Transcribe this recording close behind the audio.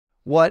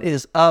What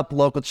is up,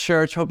 local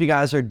church? Hope you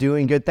guys are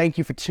doing good. Thank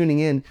you for tuning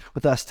in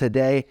with us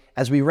today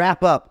as we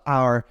wrap up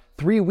our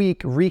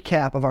 3-week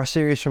recap of our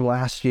series from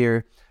last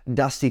year,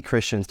 Dusty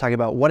Christians, talking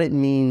about what it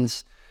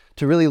means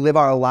to really live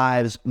our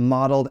lives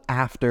modeled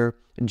after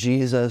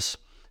Jesus,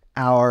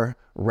 our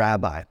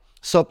rabbi.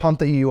 So pumped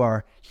that you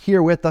are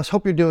here with us.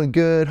 Hope you're doing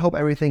good. Hope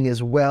everything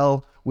is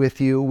well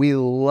with you. We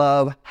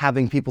love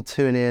having people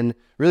tune in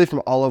really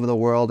from all over the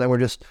world, and we're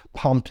just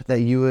pumped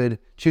that you would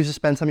choose to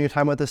spend some of your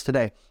time with us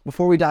today.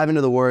 Before we dive into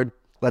the word,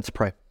 let's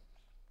pray.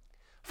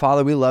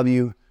 Father, we love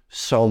you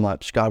so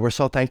much. God, we're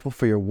so thankful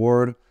for your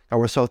word. God,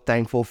 we're so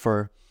thankful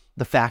for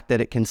the fact that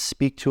it can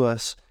speak to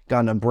us,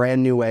 God, in a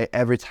brand new way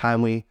every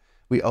time we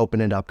open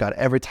it up, God,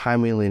 every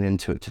time we lean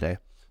into it today.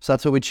 So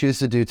that's what we choose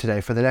to do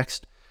today. For the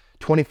next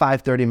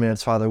 25, 30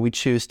 minutes, Father, we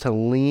choose to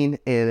lean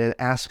in and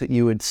ask that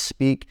you would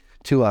speak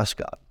to us,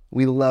 God.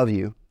 We love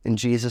you. In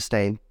Jesus'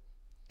 name,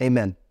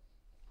 amen.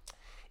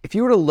 If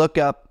you were to look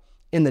up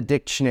in the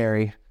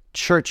dictionary,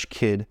 church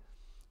kid,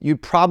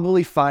 you'd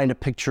probably find a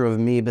picture of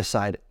me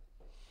beside it.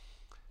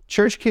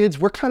 Church kids,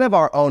 we're kind of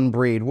our own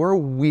breed. We're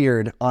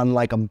weird on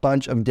like a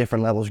bunch of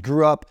different levels.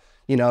 Grew up,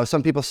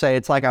 some people say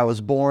it's like I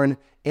was born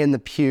in the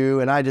pew,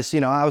 and I just,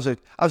 I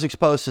was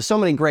exposed to so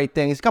many great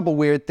things, a couple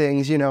weird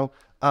things,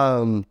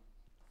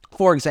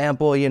 for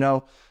example,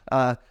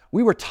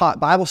 we were taught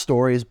Bible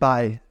stories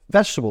by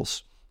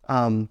vegetables.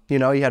 You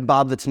had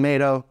Bob the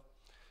tomato,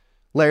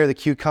 Larry the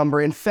cucumber.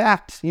 In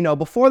fact,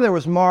 before there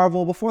was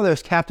Marvel, before there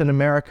was Captain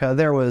America,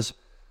 there was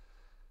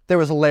a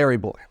Larry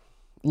boy.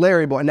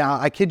 Larry boy. Now,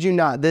 I kid you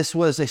not, this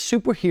was a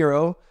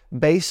superhero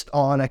based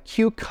on a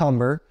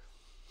cucumber,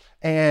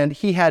 and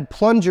he had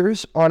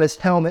plungers on his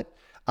helmet.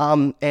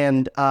 I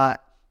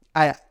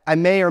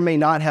may or may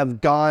not have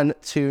gone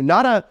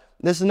to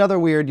this is another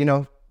weird,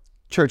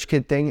 church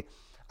kid thing.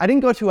 I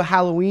didn't go to a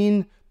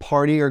Halloween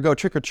party or go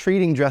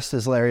trick-or-treating dressed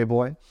as Larry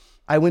boy.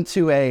 I went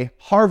to a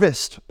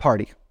harvest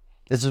party.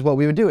 This is what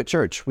we would do at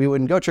church. We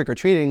wouldn't go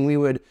trick-or-treating. We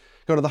would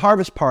go to the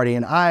harvest party.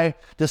 And I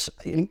just,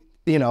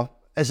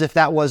 as if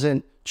that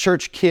wasn't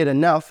church kid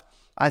enough,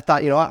 I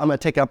thought, I'm going to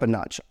take it up a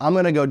notch. I'm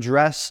going to go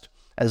dressed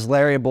as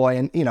Larry boy.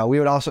 And, we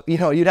would also,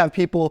 you'd have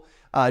people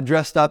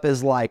dressed up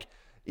as like,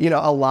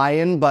 a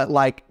lion, but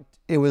like,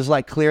 it was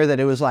like clear that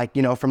it was like,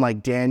 from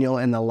like Daniel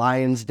and the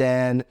Lion's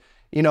Den.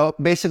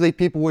 Basically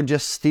people would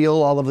just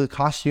steal all of the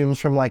costumes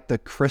from like the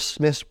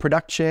Christmas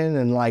production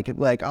and like,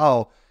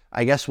 oh,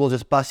 I guess we'll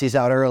just bust these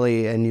out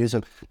early and use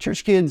them.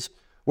 Church kids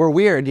were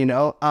weird, we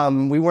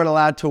weren't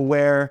allowed to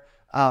wear,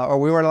 or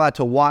we weren't allowed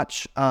to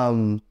watch.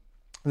 There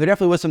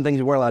definitely was some things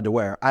we weren't allowed to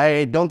wear.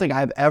 I don't think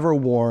I've ever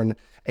worn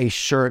a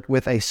shirt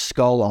with a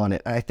skull on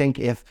it. I think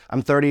if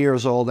I'm 30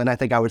 years old, and I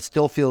think I would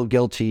still feel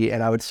guilty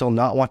and I would still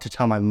not want to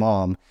tell my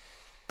mom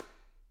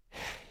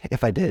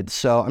if I did.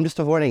 So I'm just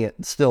avoiding it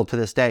still to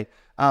this day.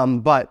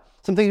 But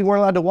some things we weren't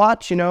allowed to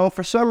watch,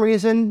 for some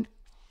reason,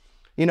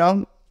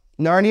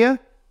 Narnia,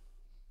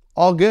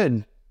 all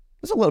good.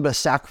 There's a little bit of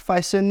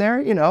sacrifice in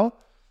there,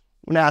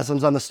 when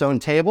Aslan's on the stone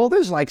table,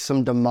 there's like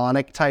some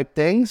demonic type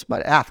things,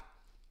 but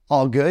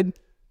all good.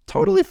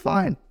 Totally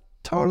fine.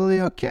 Totally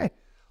okay.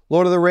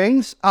 Lord of the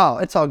Rings,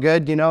 it's all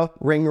good,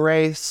 ring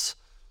race,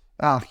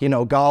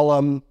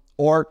 Gollum,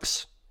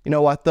 orcs. You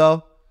know what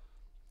though?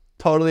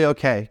 Totally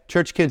okay.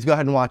 Church kids, go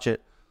ahead and watch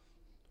it.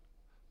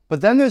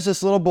 But then there's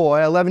this little boy,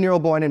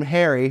 11-year-old boy named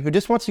Harry, who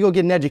just wants to go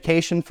get an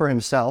education for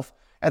himself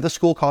at the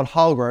school called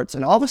Hogwarts.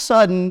 And all of a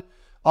sudden,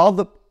 all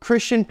the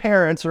Christian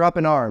parents are up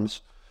in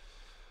arms.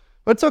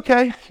 But it's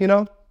okay,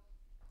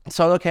 It's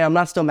all okay. I'm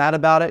not still mad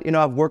about it.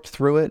 I've worked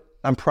through it.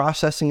 I'm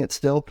processing it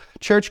still.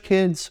 Church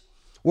kids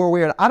were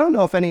weird. I don't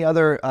know if any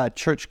other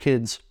church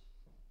kids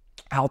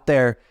out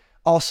there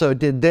also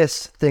did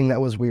this thing that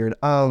was weird.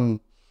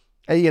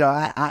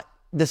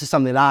 This is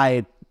something that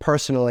I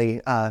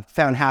personally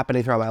found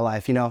happening throughout my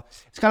life.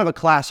 It's kind of a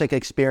classic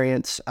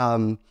experience.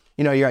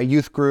 You're at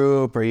youth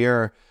group, or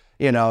you're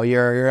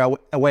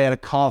away at a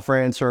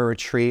conference or a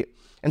retreat,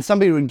 and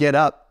somebody would get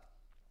up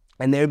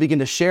and they would begin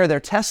to share their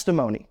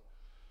testimony.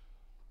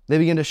 They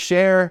begin to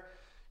share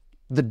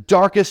the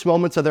darkest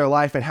moments of their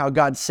life and how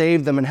God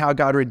saved them and how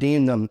God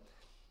redeemed them.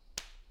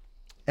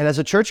 And as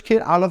a church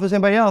kid, I don't know if there's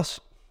anybody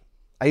else,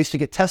 I used to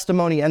get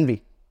testimony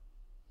envy.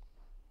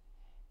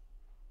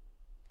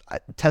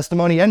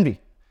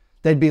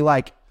 They'd be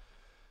like,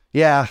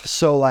 yeah,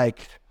 so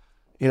like,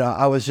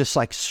 I was just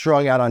like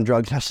strung out on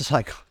drugs. And I was just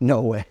like,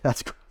 no way,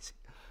 that's crazy.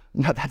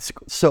 No, that's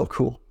so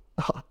cool.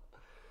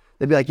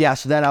 They'd be like, yeah,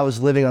 so then I was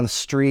living on the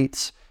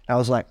streets. And I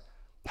was like,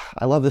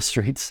 I love the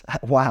streets.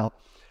 Wow.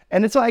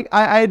 And it's like,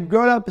 I had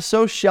grown up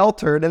so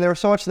sheltered, and there was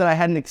so much that I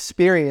hadn't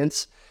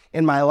experienced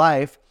in my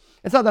life.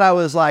 It's not that I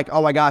was like,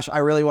 oh my gosh, I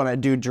really want to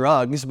do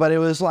drugs, but it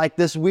was like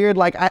this weird,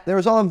 there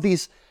was all of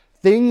these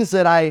things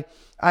that I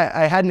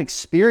hadn't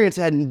experienced,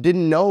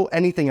 didn't know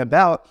anything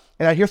about.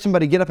 And I'd hear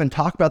somebody get up and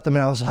talk about them,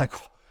 and I was like,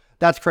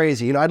 that's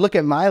crazy. I'd look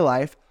at my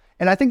life,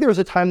 and I think there was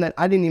a time that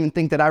I didn't even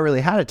think that I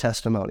really had a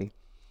testimony.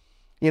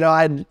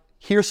 I'd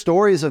hear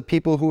stories of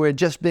people who had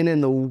just been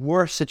in the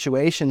worst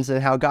situations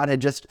and how God had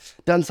just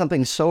done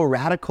something so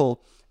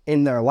radical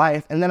in their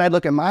life. And then I'd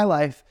look at my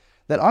life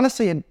that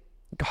honestly had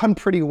gone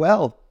pretty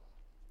well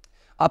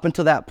up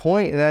until that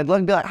point. And I'd look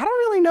and be like, I don't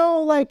really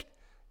know, like,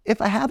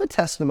 if I have a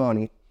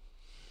testimony.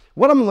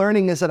 What I'm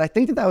learning is that I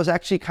think that was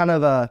actually kind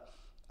of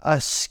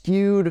a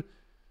skewed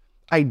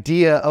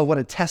idea of what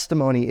a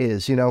testimony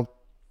is,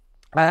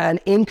 an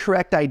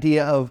incorrect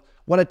idea of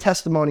what a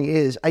testimony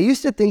is. I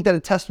used to think that a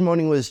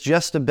testimony was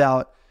just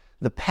about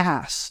the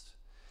past.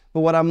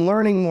 But what I'm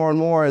learning more and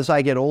more as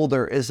I get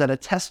older is that a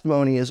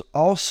testimony is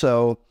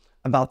also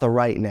about the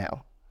right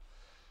now.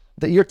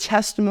 That your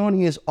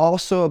testimony is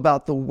also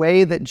about the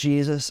way that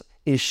Jesus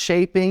is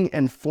shaping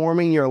and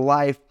forming your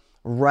life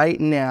right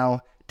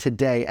now,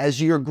 today.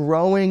 As you're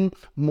growing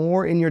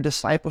more in your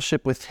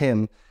discipleship with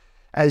him,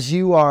 as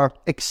you are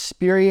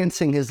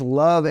experiencing his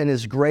love and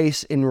his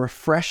grace in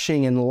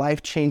refreshing and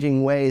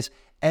life-changing ways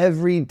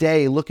every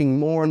day, looking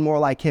more and more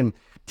like him,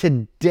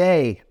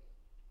 today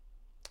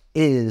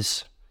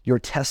is your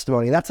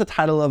testimony. That's the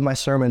title of my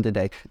sermon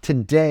today.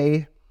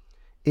 Today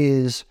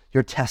is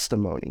your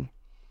testimony.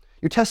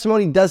 Your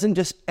testimony doesn't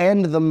just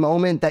end the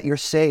moment that you're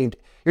saved.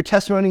 Your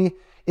testimony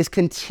is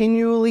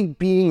continually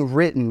being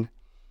written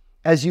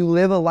as you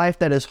live a life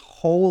that is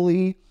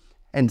holy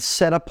and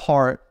set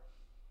apart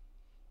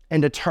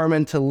and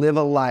determined to live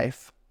a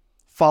life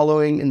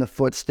following in the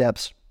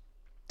footsteps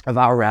of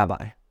our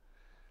rabbi.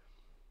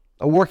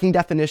 A working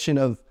definition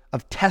of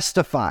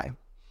testify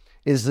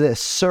is this: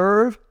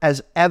 serve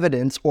as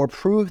evidence or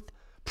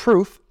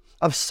proof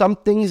of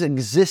something's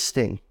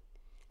existing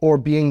or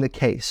being the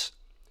case.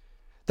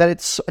 That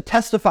it's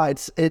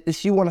testified,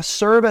 it's you want to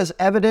serve as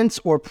evidence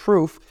or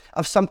proof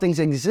of something's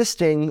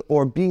existing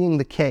or being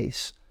the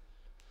case.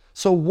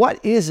 So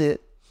what is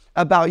it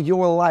about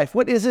your life?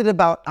 What is it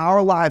about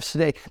our lives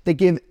today that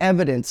give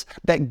evidence,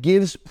 that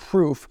gives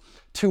proof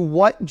to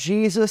what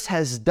Jesus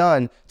has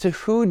done, to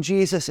who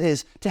Jesus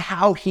is, to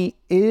how he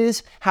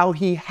is, how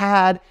he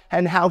had,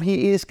 and how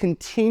he is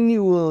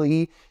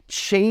continually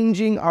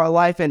changing our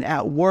life and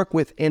at work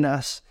within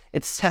us?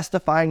 It's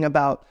testifying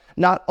about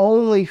not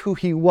only who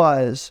he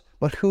was,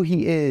 but who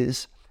he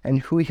is and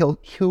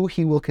who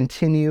he will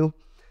continue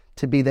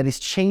to be, that he's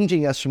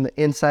changing us from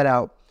the inside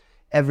out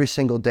every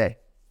single day.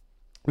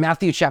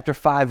 Matthew chapter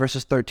 5,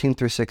 verses 13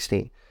 through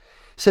 16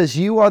 says,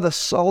 "You are the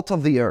salt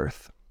of the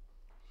earth.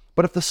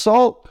 But if the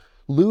salt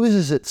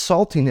loses its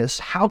saltiness,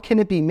 how can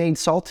it be made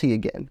salty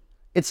again?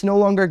 It's no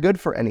longer good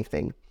for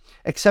anything,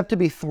 except to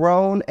be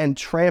thrown and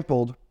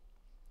trampled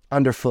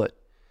underfoot.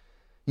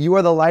 You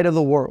are the light of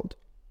the world.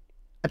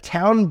 A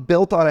town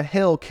built on a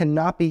hill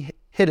cannot be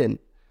hidden.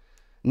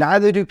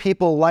 Neither do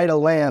people light a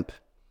lamp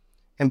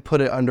and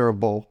put it under a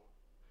bowl.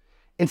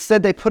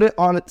 Instead, they put it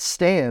on its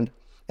stand,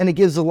 and it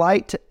gives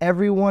light to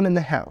everyone in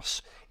the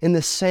house. In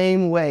the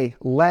same way,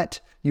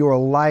 let your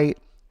light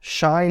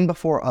shine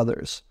before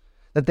others,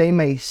 that they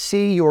may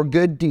see your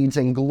good deeds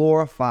and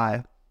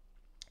glorify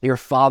your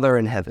Father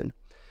in heaven."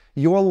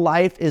 Your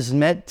life is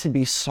meant to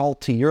be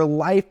salty. Your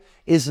life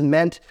is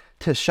meant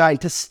to shine,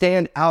 to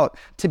stand out,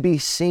 to be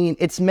seen.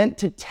 It's meant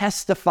to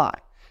testify,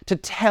 to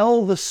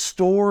tell the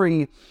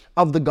story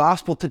of the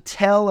gospel, to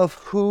tell of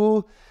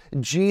who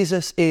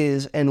Jesus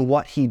is and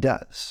what he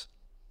does.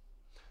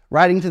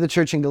 Writing to the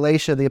church in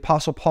Galatia, the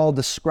Apostle Paul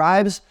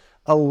describes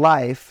a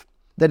life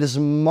that is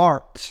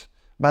marked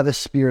by the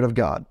Spirit of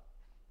God.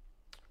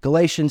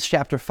 Galatians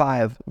chapter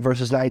 5,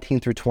 verses 19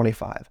 through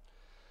 25.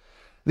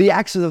 "The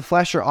acts of the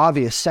flesh are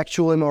obvious: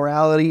 sexual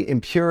immorality,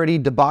 impurity,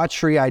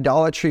 debauchery,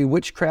 idolatry,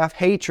 witchcraft,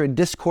 hatred,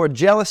 discord,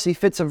 jealousy,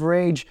 fits of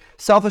rage,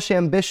 selfish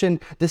ambition,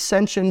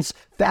 dissensions,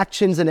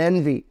 factions, and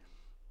envy,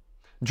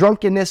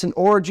 drunkenness and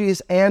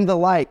orgies, and the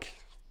like."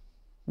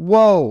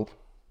 Whoa.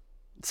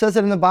 It says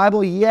it in the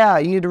Bible? Yeah,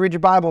 you need to read your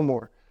Bible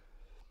more.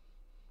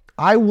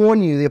 "I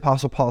warn you," the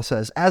Apostle Paul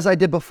says, "as I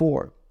did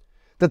before,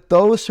 that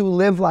those who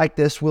live like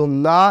this will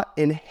not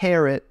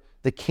inherit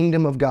the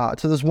kingdom of God."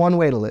 So there's one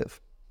way to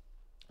live.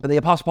 But the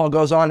Apostle Paul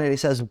goes on and he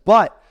says,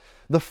 "But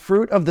the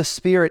fruit of the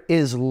Spirit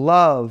is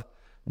love,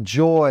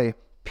 joy,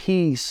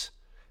 peace,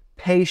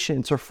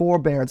 patience or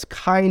forbearance,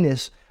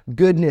 kindness,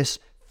 goodness,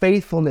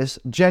 faithfulness,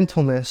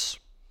 gentleness,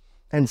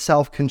 and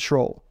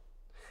self-control.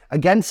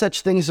 Against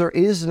such things there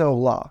is no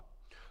law.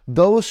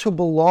 Those who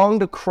belong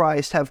to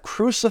Christ have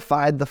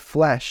crucified the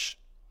flesh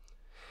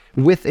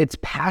with its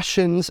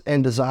passions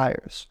and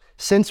desires.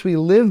 Since we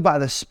live by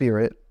the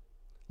Spirit,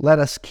 let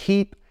us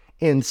keep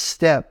in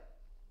step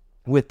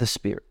with the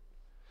Spirit."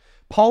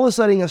 Paul is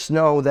letting us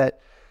know that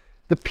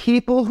the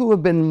people who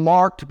have been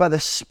marked by the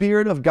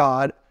Spirit of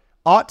God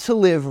ought to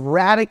live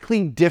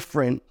radically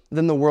different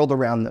than the world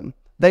around them.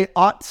 They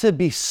ought to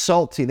be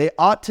salty. They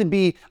ought to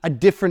be a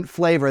different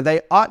flavor.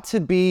 They ought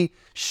to be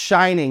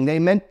shining. They're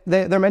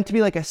meant to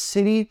be like a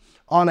city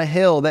on a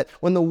hill, that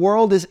when the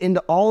world is into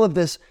all of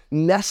this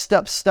messed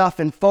up stuff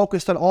and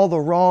focused on all the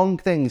wrong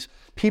things,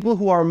 people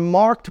who are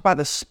marked by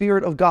the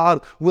Spirit of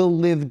God will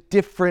live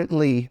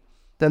differently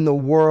than the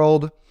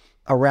world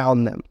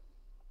around them.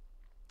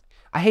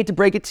 I hate to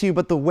break it to you,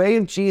 but the way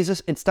of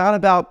Jesus, it's not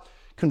about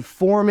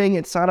conforming.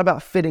 It's not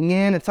about fitting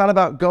in. It's not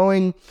about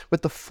going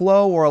with the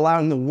flow or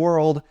allowing the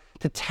world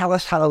to tell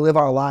us how to live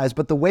our lives,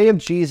 but the way of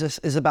Jesus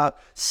is about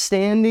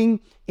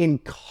standing in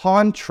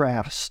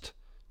contrast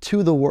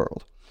to the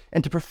world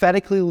and to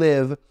prophetically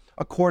live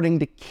according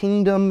to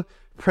kingdom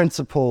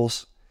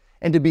principles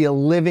and to be a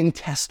living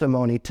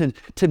testimony,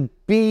 to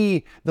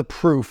be the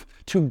proof,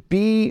 to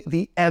be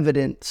the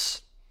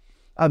evidence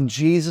of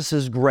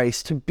Jesus'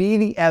 grace, to be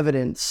the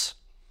evidence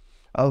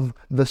of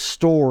the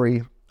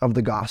story of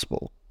the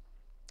gospel.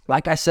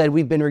 Like I said,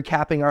 we've been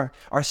recapping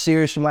our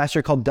series from last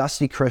year called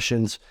Dusty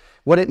Christians,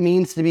 what it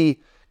means to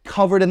be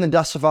covered in the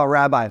dust of our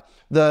rabbi.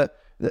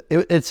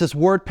 It's this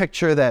word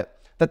picture that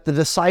the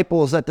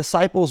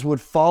disciples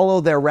would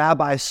follow their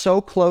rabbi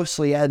so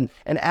closely, and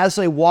as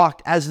they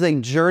walked, as they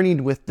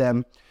journeyed with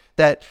them,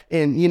 that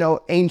in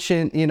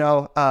ancient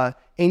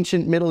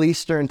Middle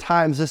Eastern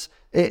times,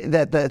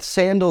 that the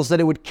sandals, that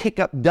it would kick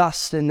up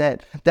dust, and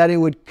that it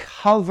would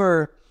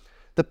cover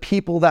the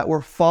people that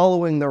were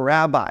following the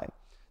rabbi.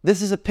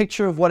 This is a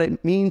picture of what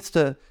it means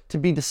to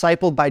be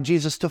discipled by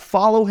Jesus, to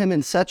follow him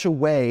in such a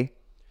way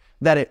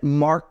that it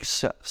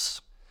marks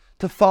us,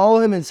 to follow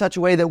him in such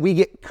a way that we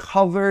get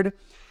covered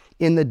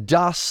in the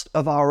dust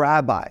of our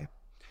rabbi,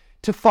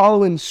 to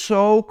follow him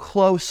so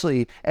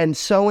closely and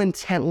so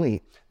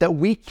intently that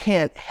we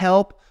can't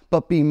help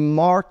but be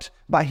marked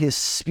by his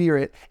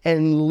Spirit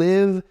and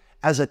live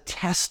as a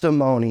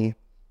testimony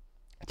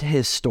to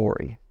his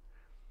story.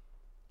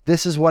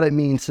 This is what it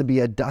means to be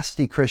a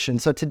dusty Christian.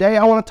 So today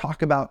I want to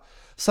talk about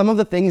some of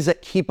the things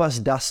that keep us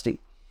dusty.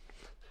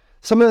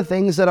 Some of the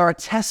things that are a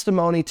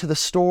testimony to the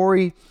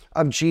story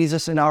of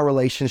Jesus and our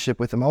relationship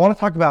with him. I want to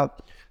talk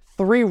about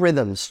three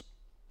rhythms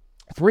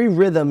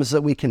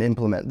that we can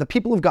implement. The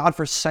people of God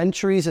for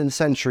centuries and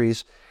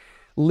centuries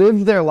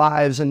lived their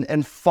lives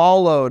and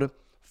followed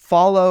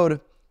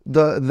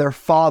their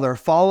Father,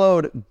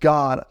 followed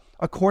God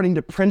according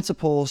to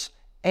principles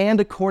and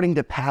according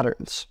to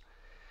patterns,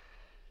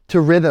 to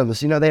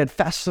rhythms. They had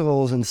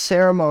festivals and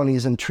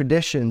ceremonies and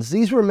traditions.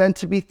 These were meant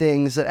to be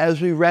things that,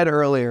 as we read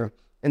earlier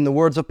in the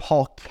words of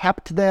Paul,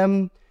 kept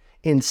them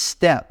in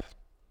step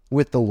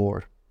with the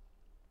Lord,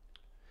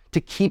 to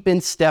keep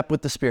in step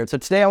with the Spirit. So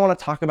today I want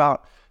to talk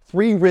about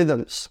three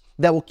rhythms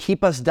that will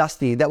keep us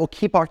dusty, that will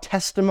keep our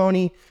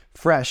testimony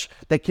fresh,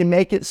 that can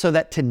make it so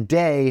that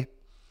today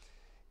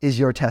is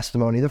your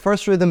testimony. The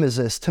first rhythm is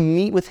this: to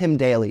meet with him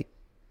daily.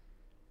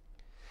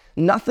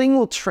 Nothing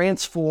will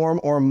transform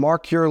or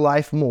mark your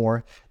life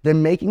more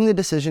than making the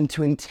decision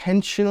to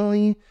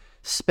intentionally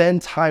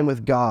spend time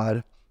with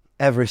God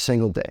every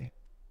single day.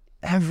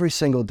 Every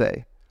single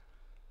day.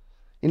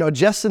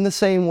 Just in the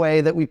same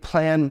way that we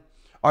plan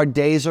our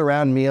days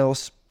around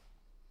meals,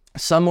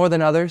 some more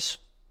than others,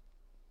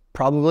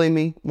 probably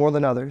me more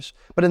than others,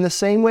 but in the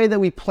same way that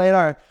we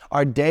plan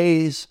our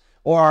days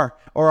or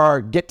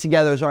our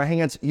get-togethers, our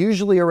hangouts,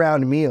 usually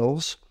around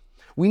meals,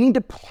 we need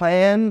to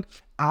plan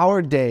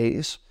our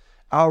days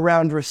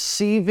around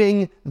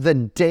receiving the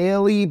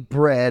daily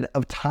bread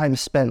of time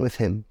spent with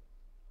him.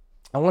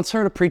 I once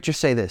heard a preacher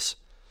say this: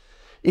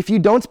 if you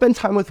don't spend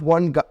time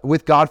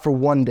with God for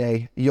one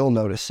day, you'll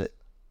notice it.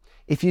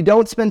 If you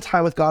don't spend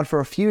time with God for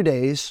a few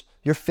days,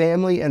 your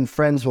family and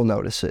friends will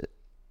notice it.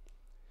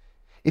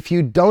 If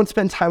you don't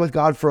spend time with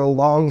God for a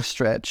long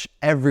stretch,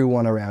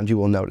 everyone around you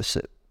will notice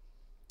it.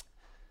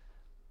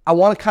 I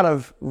want to kind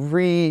of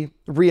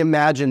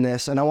reimagine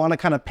this, and I want to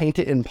kind of paint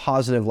it in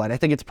positive light. I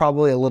think it's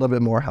probably a little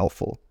bit more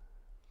helpful.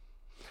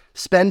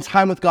 Spend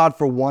time with God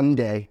for one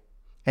day,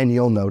 and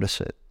you'll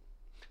notice it.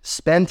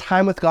 Spend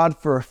time with God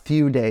for a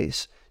few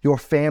days. Your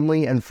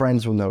family and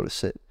friends will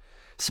notice it.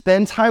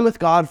 Spend time with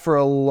God for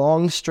a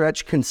long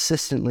stretch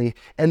consistently,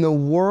 and the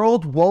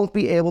world won't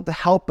be able to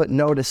help but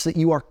notice that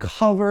you are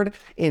covered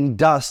in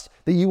dust,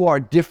 that you are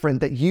different,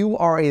 that you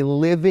are a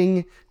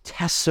living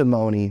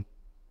testimony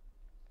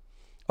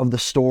of the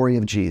story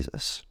of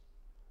Jesus.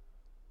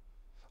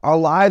 Our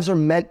lives are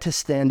meant to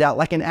stand out.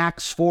 Like in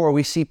Acts 4,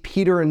 we see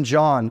Peter and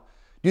John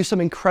do some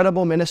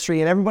incredible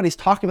ministry, and everybody's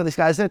talking about these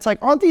guys, and it's like,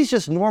 aren't these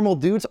just normal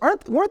dudes?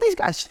 Weren't these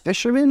guys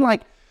fishermen?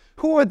 Like,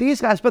 who are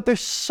these guys? But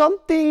there's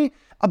something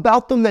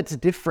about them that's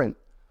different.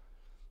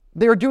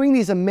 They're doing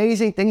these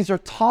amazing things. They're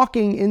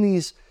talking in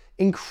these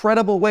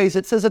incredible ways.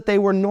 It says that they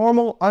were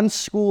normal,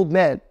 unschooled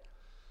men.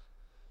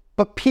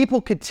 But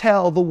people could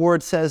tell, the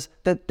word says,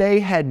 that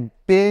they had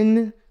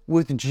been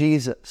with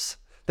Jesus,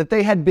 that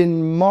they had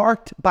been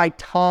marked by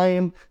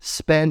time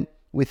spent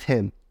with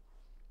him.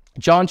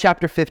 John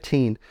chapter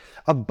 15,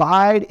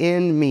 abide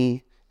in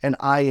me and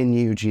I in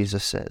you,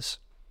 Jesus says.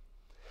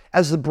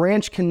 As the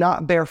branch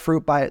cannot bear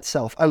fruit by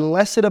itself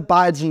unless it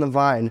abides in the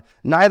vine,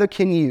 neither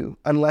can you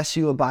unless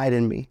you abide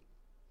in me.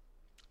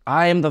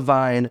 I am the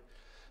vine,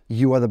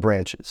 you are the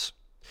branches.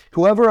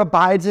 Whoever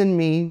abides in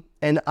me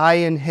and I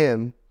in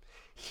him,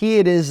 he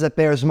it is that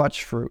bears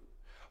much fruit.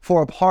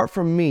 For apart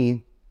from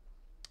me,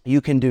 you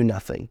can do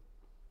nothing.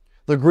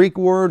 The Greek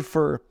word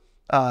for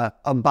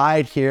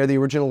abide here, the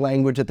original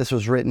language that this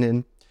was written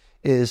in,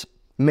 is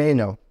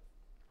meno.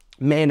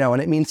 Meno,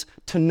 and it means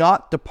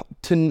not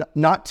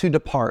to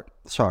depart,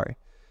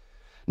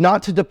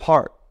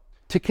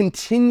 to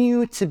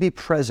continue to be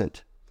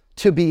present,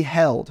 to be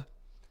held,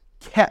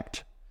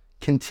 kept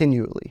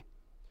continually.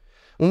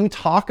 When we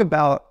talk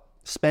about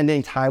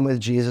spending time with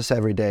Jesus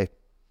every day,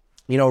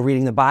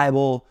 reading the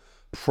Bible,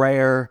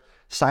 prayer,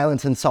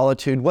 silence and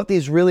solitude, what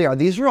these really are,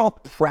 these are all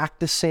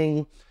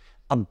practicing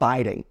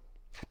abiding.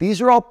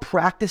 These are all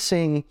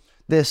practicing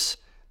this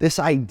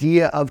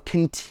idea of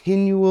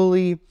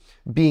continually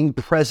being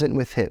present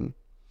with him.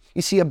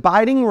 You see,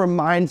 abiding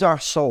reminds our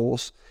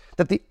souls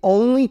that the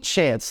only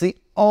chance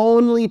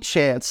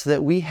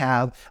that we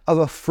have of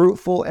a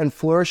fruitful and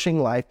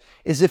flourishing life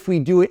is if we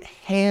do it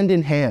hand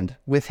in hand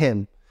with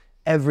him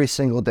every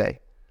single day.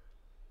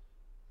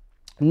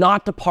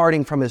 Not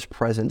departing from his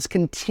presence,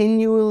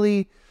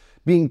 continually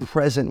being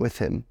present with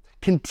him,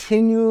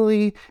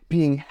 continually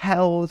being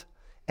held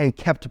and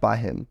kept by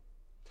him.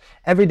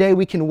 Every day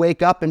we can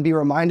wake up and be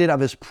reminded of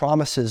his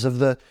promises, of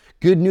the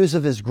good news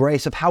of his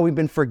grace, of how we've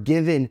been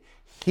forgiven,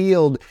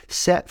 healed,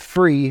 set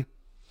free.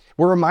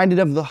 We're reminded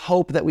of the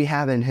hope that we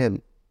have in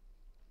him.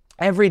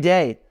 Every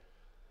day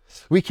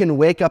we can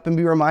wake up and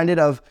be reminded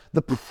of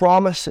the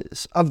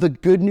promises, of the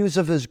good news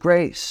of his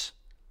grace.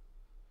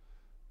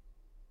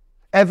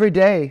 Every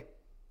day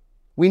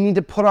we need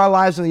to put our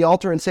lives on the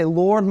altar and say,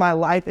 Lord, my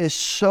life is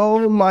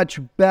so much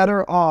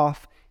better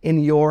off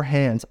in your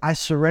hands. I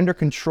surrender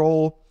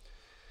control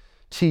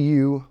to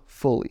you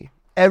fully.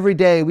 Every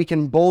day we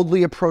can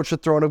boldly approach the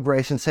throne of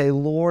grace and say,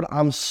 Lord,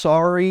 I'm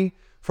sorry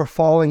for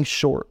falling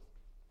short.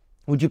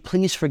 Would you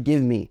please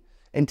forgive me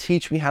and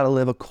teach me how to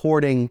live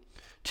according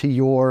to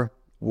your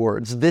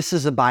words? This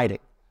is abiding.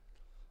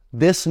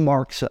 This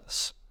marks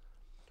us.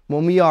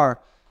 When we are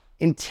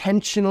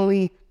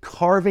intentionally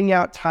carving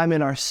out time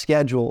in our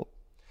schedule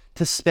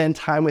to spend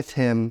time with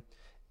him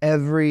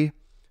every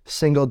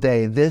single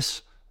day.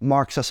 This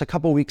marks us. A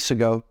couple weeks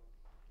ago,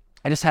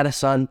 I just had a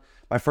son,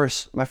 my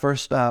first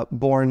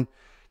born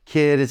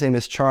kid. His name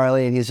is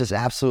Charlie, and he's just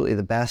absolutely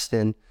the best.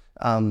 And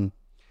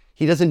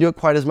he doesn't do it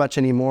quite as much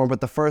anymore,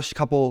 but the first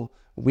couple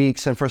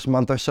weeks and first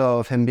month or so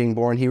of him being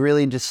born, he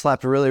really just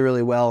slept really,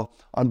 really well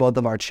on both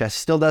of our chests.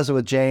 Still does it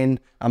with Jane.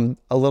 I'm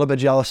a little bit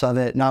jealous of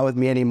it, not with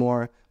me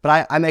anymore.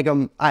 But I make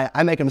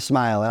him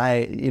smile,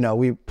 and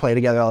we play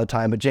together all the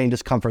time. But Jane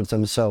just comforts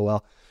him so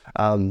well.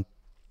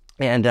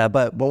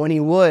 But when he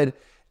would,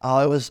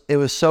 it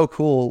was so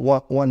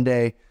cool. One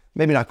day,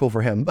 maybe not cool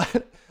for him,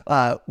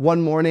 but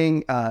one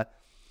morning,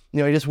 he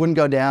just wouldn't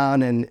go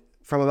down, and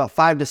from about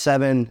 5 to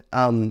 7,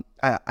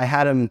 I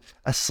had him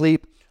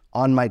asleep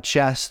on my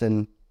chest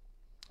and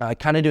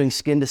kind of doing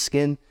skin to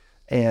skin,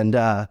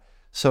 and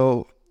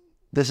so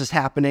this is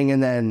happening,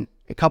 and then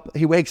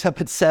he wakes up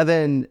at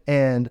 7,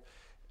 and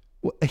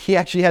he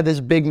actually had this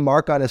big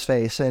mark on his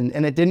face, and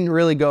it didn't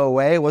really go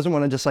away. It wasn't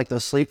one of just like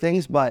those sleep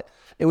things, but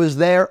it was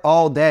there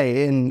all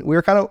day. And we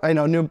were kind of,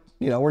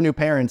 we're new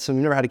parents, and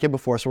we never had a kid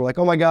before. So we're like,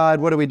 oh my God,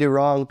 what did we do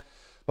wrong?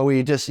 But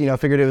we just,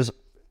 figured it was,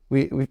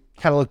 we kind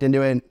of looked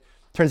into it, and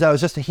turns out it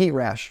was just a heat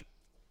rash.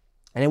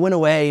 And it went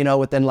away,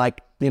 within by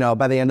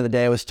the end of the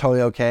day, it was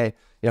totally okay.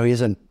 He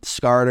isn't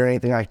scarred or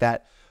anything like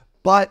that.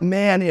 But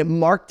man, it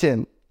marked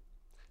him.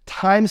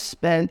 Time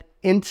spent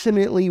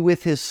intimately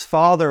with his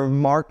Father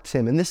marked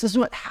him. And this is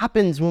what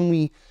happens when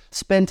we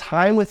spend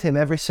time with him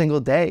every single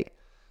day.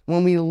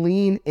 When we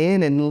lean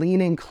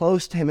in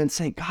close to him and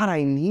say, God,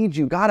 I need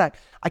you. God,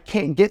 I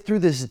can't get through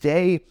this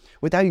day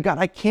without you. God,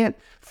 I can't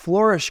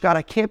flourish. God,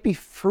 I can't be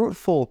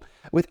fruitful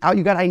without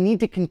you. God, I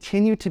need to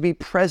continue to be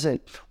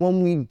present.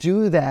 When we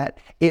do that,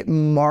 it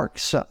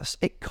marks us.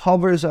 It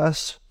covers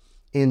us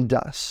in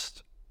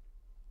dust.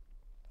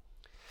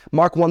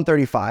 Mark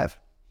 1:35.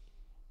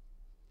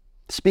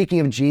 Speaking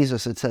of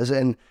Jesus, it says,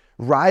 and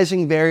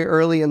rising very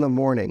early in the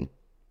morning,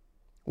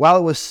 while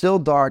it was still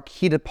dark,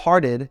 he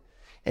departed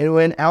and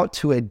went out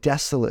to a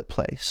desolate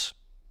place,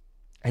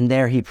 and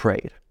there he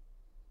prayed.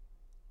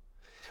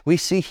 We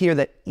see here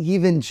that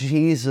even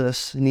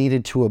Jesus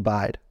needed to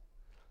abide.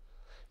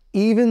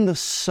 Even the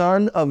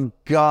Son of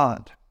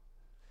God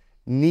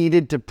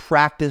needed to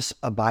practice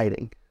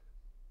abiding.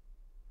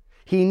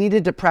 He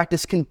needed to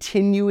practice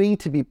continuing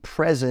to be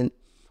present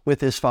with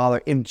his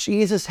Father. If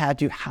Jesus had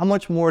to, how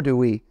much more do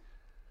we?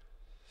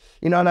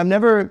 And I've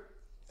never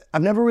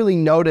really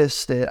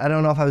noticed it. I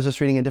don't know if I was just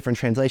reading a different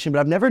translation, but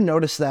I've never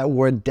noticed that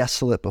word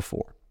desolate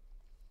before.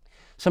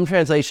 Some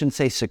translations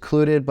say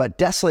secluded, but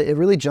desolate, it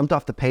really jumped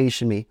off the page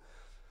to me.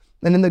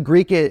 And in the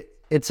Greek,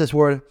 it's this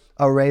word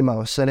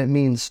eremos, and it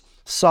means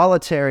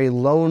solitary,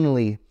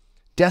 lonely,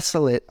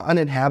 desolate,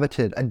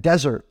 uninhabited, a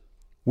desert,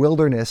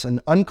 wilderness,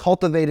 an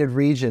uncultivated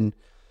region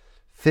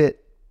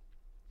fit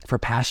for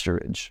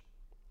pasturage.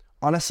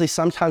 Honestly,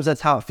 sometimes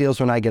that's how it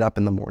feels when I get up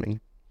in the morning.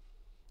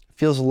 It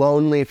feels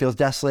lonely, it feels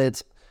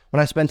desolate.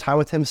 When I spend time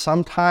with him,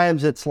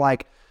 sometimes it's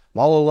like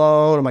I'm all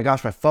alone. Oh my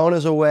gosh, my phone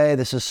is away.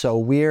 This is so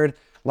weird.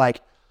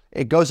 Like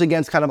it goes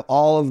against kind of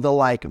all of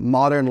the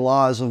modern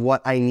laws of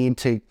what I need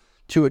to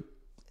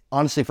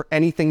honestly, for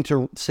anything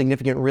to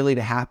significant really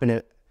to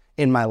happen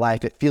in my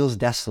life. It feels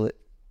desolate.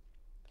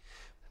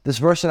 This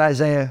verse in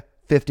Isaiah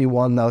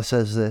 51 though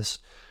says this,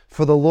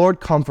 for the Lord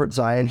comforts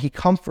Zion. He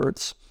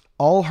comforts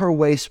all her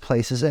waste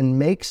places and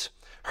makes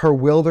her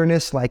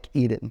wilderness like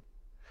Eden.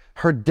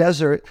 her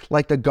desert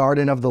like the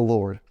garden of the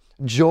Lord.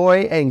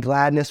 Joy and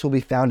gladness will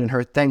be found in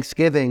her,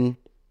 thanksgiving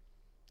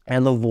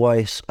and the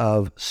voice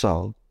of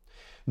song.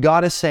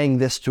 God is saying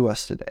this to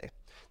us today,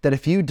 that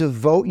if you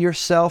devote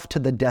yourself to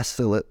the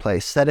desolate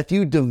place, that if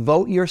you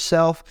devote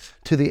yourself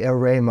to the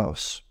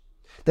eremos,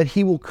 that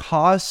he will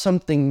cause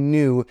something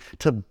new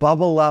to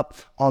bubble up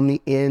on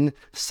the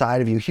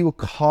inside of you. He will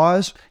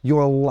cause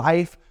your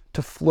life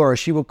to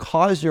flourish. He will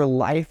cause your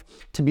life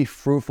to be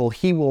fruitful.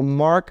 He will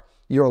mark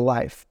your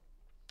life.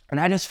 And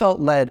I just felt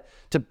led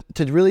to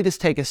really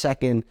just take a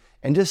second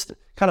and just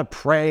kind of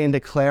pray and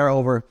declare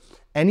over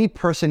any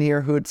person here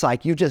who it's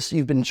like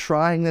you've been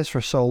trying this for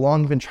so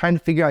long, you've been trying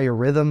to figure out your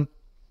rhythm,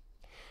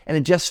 and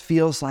it just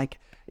feels like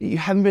you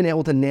haven't been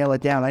able to nail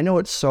it down. I know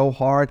it's so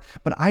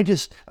I'm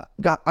just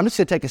going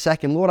to take a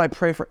second. Lord, I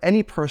pray for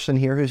any person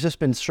here who's just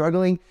been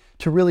struggling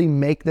to really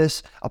make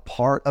this a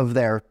part of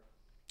their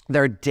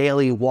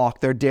daily walk,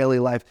 their daily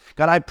life.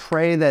 God, I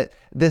pray that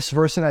this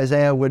verse in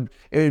Isaiah would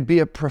be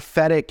a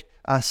prophetic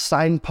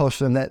signpost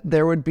for them, that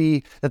it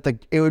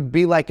would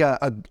be like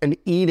an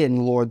Eden,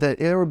 Lord, that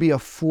there would be a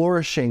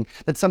flourishing,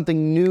 that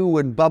something new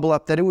would bubble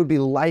up, that it would be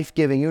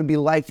life-giving, it would be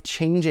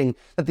life-changing,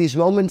 that these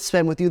moments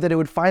spent with you, that it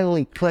would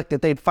finally click,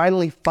 that they'd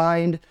finally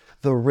find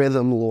the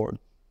rhythm, Lord.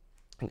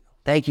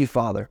 Thank you,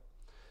 Father.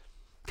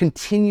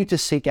 Continue to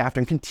seek after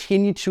and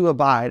continue to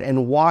abide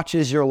and watch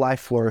as your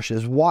life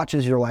flourishes, watch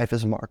as your life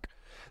is marked.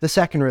 The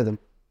second rhythm,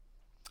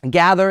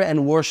 gather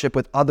and worship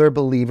with other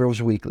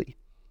believers weekly.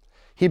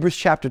 Hebrews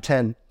chapter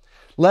 10,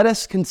 let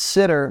us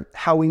consider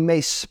how we may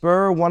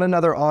spur one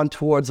another on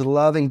towards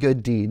love and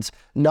good deeds,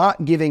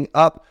 not giving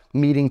up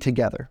meeting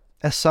together,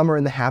 as some are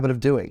in the habit of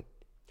doing,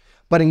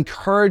 but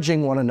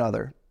encouraging one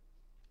another,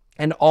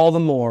 and all the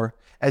more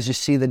as you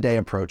see the day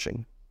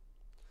approaching.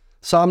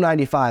 Psalm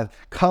 95,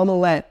 come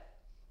let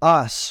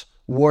us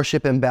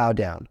worship and bow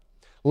down.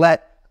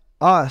 Let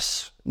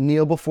us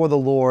kneel before the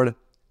Lord,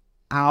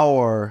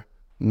 our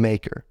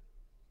Maker.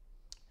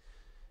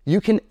 You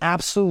can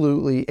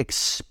absolutely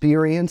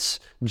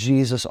experience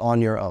Jesus on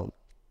your own,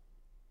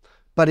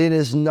 but it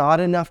is not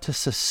enough to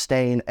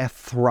sustain a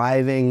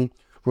thriving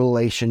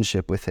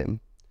relationship with him.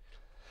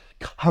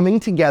 Coming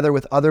together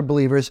with other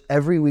believers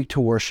every week to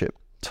worship,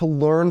 to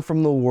learn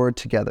from the word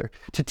together,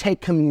 to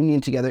take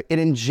communion together, it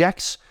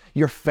injects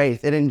your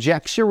faith. It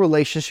injects your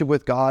relationship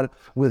with God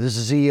with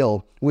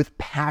zeal, with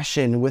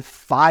passion, with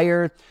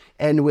fire,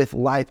 and with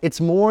life.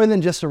 It's more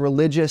than just a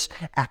religious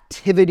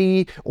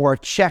activity or a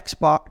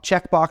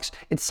checkbox.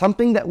 It's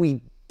something that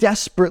we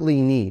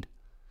desperately need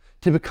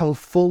to become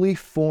fully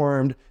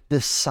formed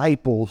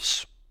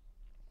disciples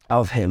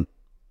of him.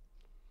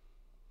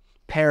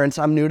 Parents,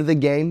 I'm new to the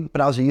game,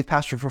 but I was a youth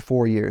pastor for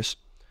 4 years.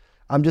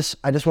 I just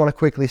want to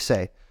quickly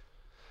say,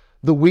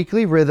 the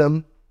weekly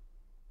rhythm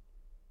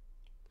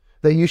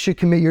that you should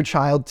commit your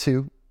child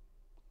to,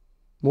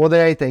 more than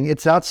anything,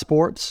 it's not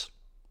sports,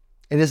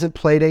 it isn't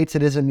play dates,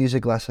 it isn't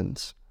music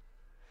lessons.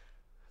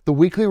 The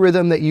weekly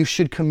rhythm that you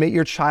should commit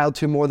your child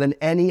to more than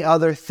any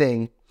other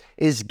thing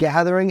is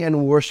gathering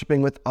and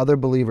worshiping with other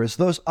believers.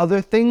 Those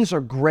other things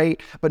are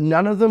great, but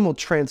none of them will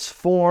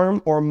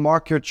transform or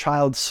mark your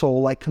child's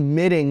soul like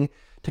committing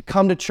to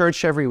come to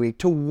church every week,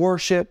 to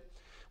worship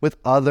with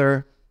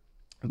other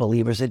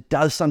believers. It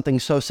does something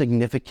so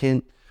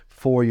significant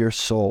for your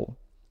soul.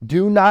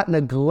 Do not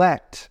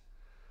neglect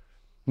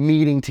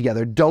meeting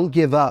together. Don't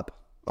give up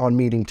on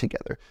meeting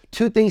together.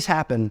 Two things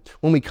happen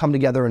when we come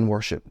together and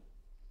worship.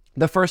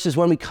 The first is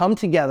when we come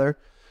together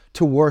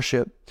to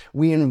worship,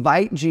 we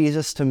invite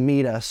Jesus to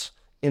meet us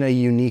in a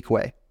unique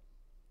way.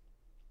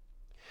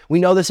 We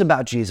know this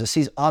about Jesus.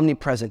 He's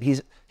omnipresent.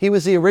 He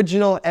was the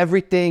original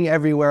everything,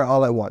 everywhere,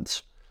 all at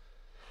once.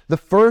 The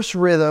first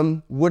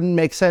rhythm wouldn't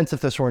make sense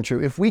if this weren't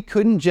true. If we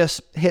couldn't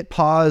just hit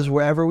pause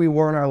wherever we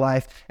were in our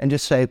life and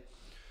just say,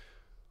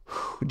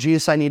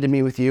 Jesus, I need to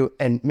meet with you.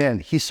 And man,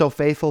 he's so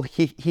faithful.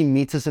 He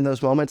meets us in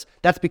those moments.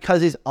 That's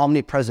because he's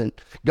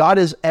omnipresent. God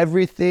is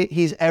everything.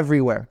 He's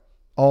everywhere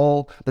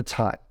all the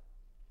time.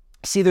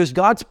 See, there's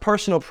God's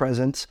personal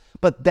presence,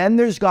 but then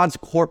there's God's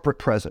corporate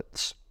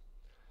presence.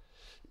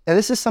 And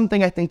this is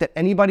something I think that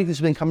anybody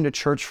who's been coming to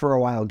church for a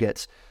while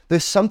gets.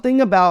 There's something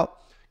about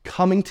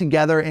coming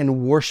together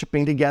and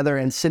worshiping together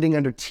and sitting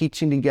under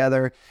teaching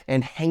together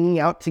and hanging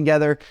out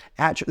together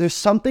at church. There's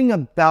something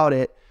about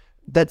it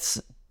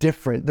that's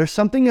different. There's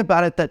something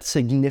about it that's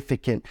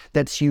significant,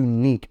 that's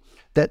unique,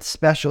 that's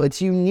special.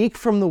 It's unique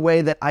from the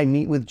way that I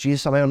meet with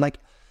Jesus on my own. Like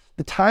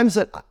the times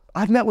that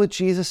I've met with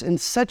Jesus in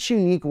such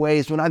unique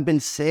ways when I've been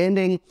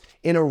standing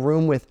in a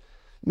room with,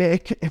 man,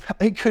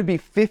 it could be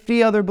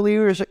 50 other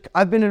believers.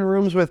 I've been in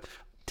rooms with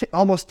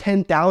almost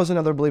 10,000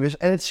 other believers.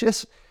 And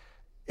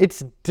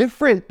it's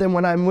different than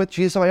when I'm with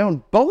Jesus on my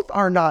own. Both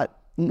are not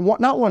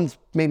one's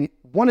maybe,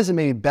 one isn't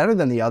maybe better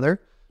than the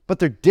other, but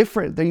they're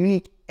different, they're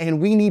unique,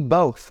 and we need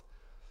both.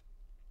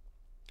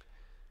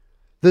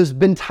 There's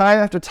been time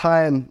after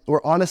time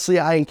where honestly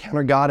I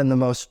encounter God in the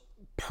most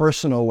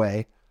personal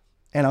way,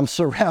 and I'm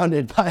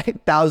surrounded by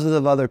thousands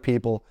of other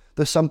people.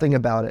 There's something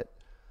about it.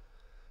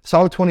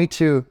 Psalm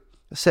 22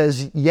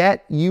 says,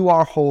 yet you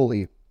are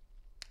holy,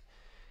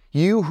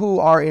 you who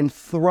are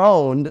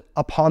enthroned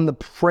upon the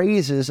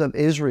praises of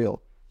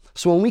Israel.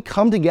 So when we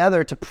come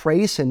together to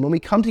praise him, when we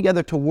come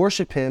together to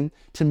worship him,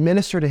 to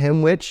minister to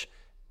him, which,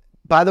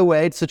 by the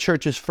way, it's the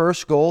church's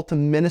first goal, to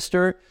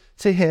minister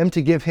to him,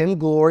 to give him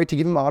glory, to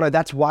give him honor.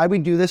 That's why we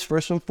do this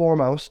first and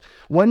foremost.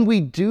 When we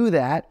do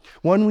that,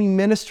 when we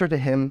minister to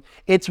him,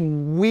 it's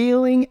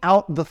wheeling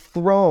out the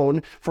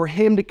throne for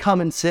him to come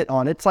and sit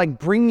on. It's like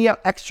bringing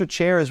out extra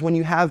chairs when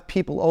you have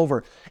people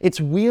over. It's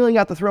wheeling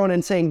out the throne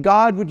and saying,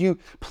 God, would you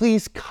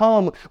please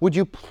come? Would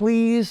you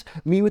please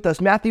meet with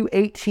us? Matthew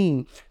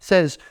 18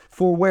 says,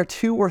 for where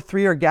 2 or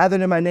 3 are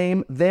gathered in my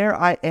name, there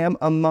I am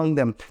among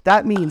them.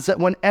 That means that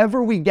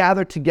whenever we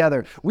gather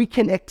together, we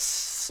can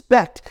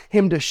expect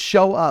him to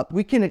show up.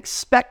 We can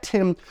expect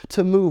him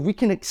to move. We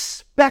can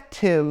expect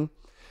him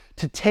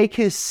to take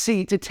his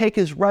seat, to take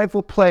his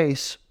rightful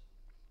place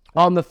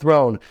on the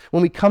throne.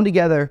 When we come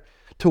together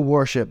to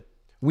worship,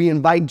 we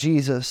invite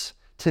Jesus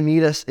to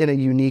meet us in a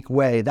unique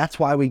way. That's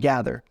why we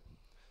gather.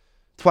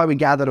 That's why we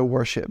gather to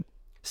worship.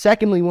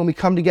 Secondly, when we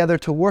come together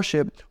to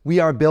worship, we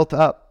are built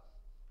up.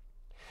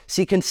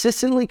 See,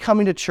 consistently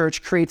coming to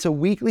church creates a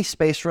weekly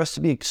space for us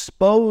to be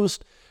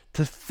exposed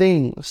to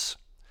things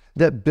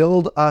that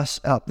build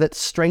us up, that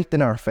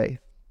strengthen our faith.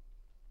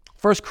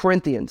 1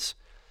 Corinthians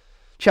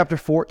chapter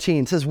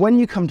 14 says, when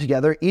you come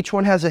together, each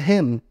one has a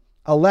hymn,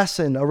 a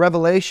lesson, a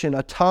revelation,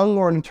 a tongue,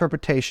 or an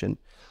interpretation.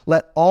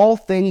 Let all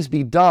things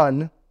be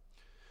done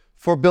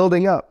for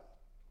building up.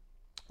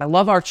 I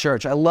love our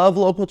church. I love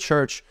local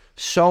church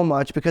so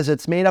much because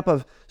it's made up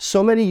of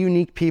so many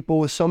unique people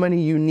with so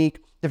many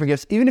unique different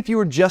gifts. Even if you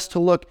were just to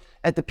look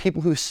at the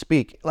people who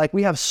speak, like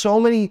we have so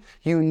many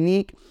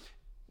unique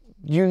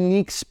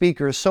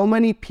speakers, so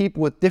many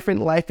people with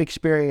different life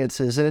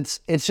experiences, and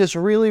it's just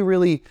really,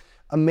 really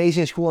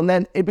amazing. It's cool. And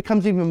then it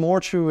becomes even more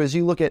true as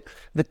you look at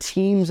the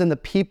teams and the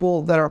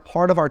people that are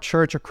part of our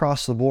church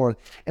across the board.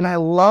 And I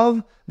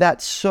love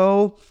that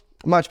so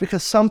much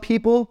because some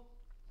people,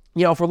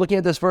 if we're looking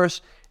at this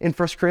verse in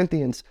 1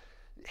 Corinthians,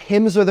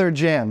 hymns are their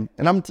jam,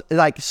 and I'm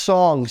like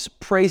songs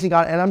praising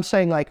God, and I'm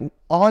saying like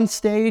on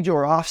stage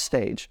or off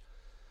stage.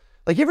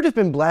 Like, you ever just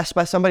been blessed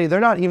by somebody?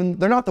 They're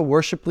not the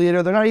worship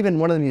leader, they're not even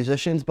one of the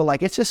musicians, but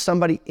like it's just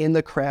somebody in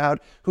the crowd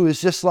who is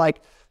just like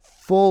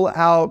full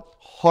out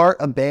heart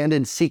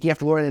abandoned, seeking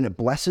after the Lord, and it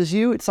blesses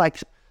you. It's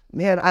like,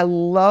 man, I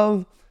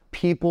love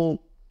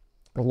people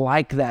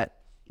like that.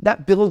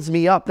 That builds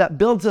me up. That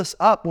builds us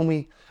up when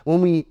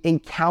we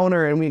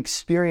encounter and we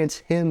experience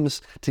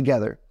hymns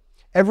together.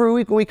 Every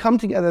week when we come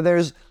together,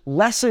 there's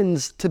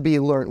lessons to be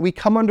learned. We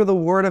come under the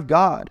Word of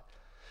God.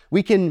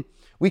 We can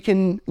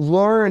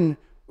learn,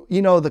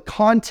 the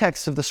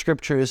context of the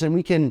Scriptures, and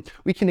we can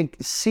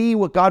see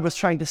what God was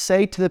trying to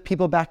say to the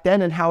people back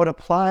then and how it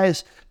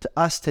applies to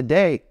us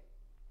today.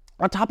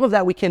 On top of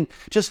that, we can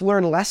just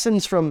learn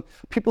lessons from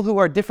people who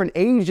are different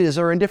ages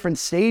or in different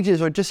stages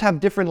or just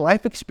have different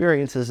life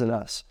experiences than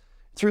us.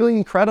 It's really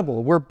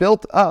incredible. We're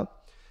built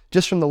up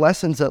just from the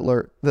lessons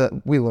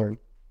that we learn.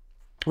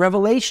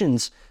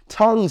 Revelations,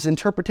 tongues,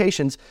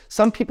 interpretations.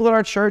 Some people in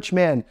our church,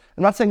 man,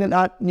 I'm not saying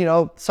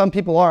that some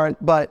people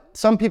aren't, but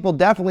some people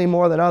definitely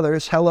more than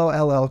others. Hello,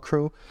 LL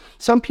crew.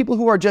 Some people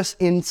who are just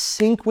in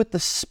sync with the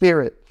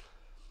Spirit,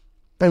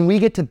 and we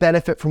get to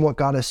benefit from what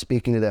God is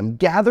speaking to them.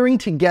 Gathering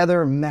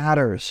together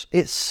matters.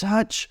 It's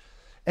such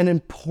an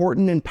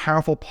important and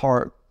powerful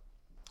part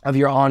of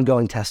your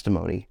ongoing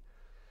testimony.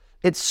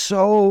 It's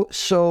so,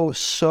 so,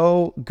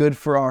 so good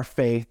for our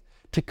faith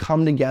to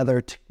come together,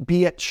 to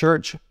be at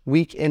church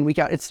week in, week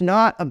out. It's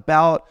not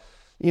about,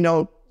 we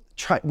don't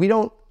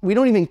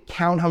even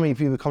count how many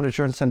people come to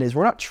church on Sundays.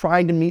 We're not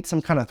trying to meet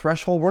some kind of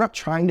threshold. We're not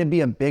trying to be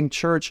a big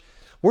church.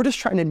 We're just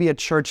trying to be a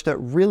church that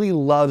really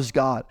loves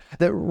God,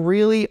 that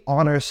really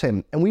honors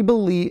him. And we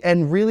believe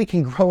and really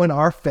can grow in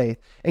our faith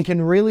and can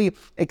really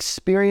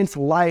experience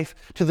life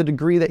to the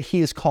degree that he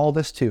has called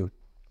us to.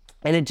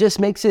 And it just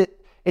makes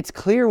it's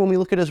clear when we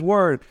look at his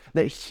word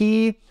that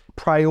he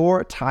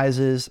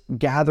prioritizes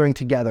gathering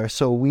together,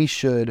 so we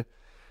should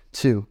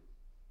too.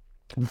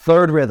 The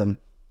third rhythm,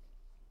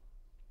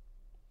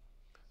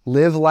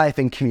 live life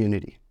in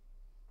community.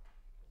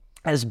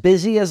 As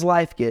busy as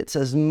life gets,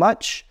 as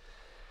much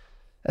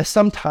as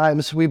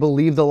sometimes we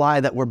believe the lie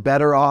that we're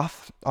better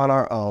off on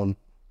our own,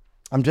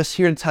 I'm just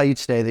here to tell you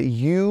today that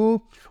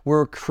you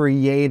were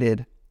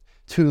created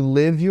to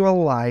live your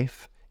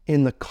life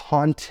in the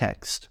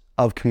context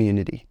of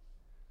community.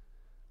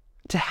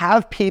 To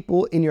have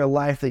people in your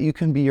life that you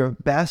can be your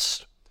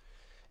best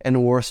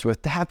and worst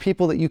with, to have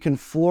people that you can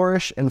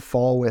flourish and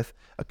fall with,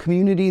 a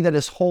community that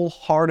is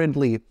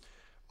wholeheartedly,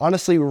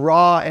 honestly,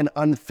 raw and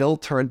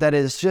unfiltered, that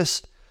is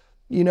just,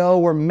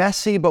 we're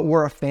messy, but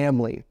we're a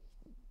family.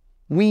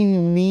 We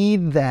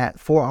need that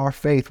for our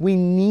faith. We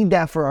need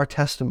that for our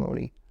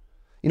testimony.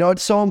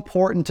 It's so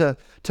important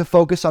to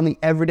focus on the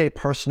everyday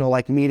personal,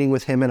 like meeting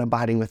with him and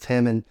abiding with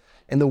him and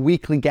the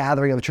weekly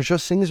gathering of the church.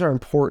 Those things are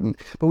important,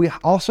 but we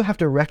also have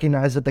to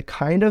recognize that the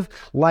kind of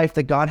life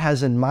that God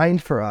has in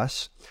mind for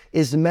us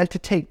is meant to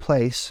take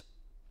place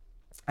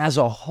as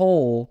a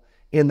whole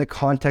in the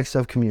context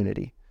of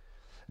community.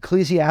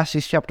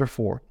 Ecclesiastes chapter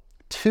 4.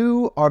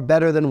 Two are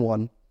better than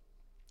one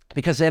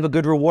because they have a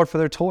good reward for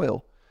their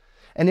toil.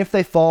 And if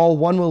they fall,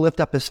 one will lift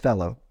up his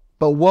fellow.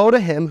 But woe to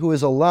him who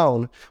is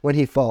alone when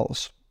he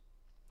falls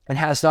and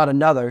has not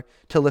another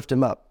to lift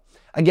him up.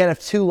 Again,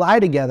 if two lie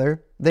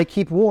together, they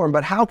keep warm.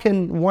 But how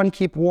can one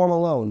keep warm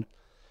alone?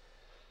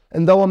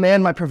 And though a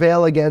man might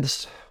prevail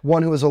against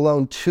one who is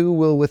alone, two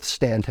will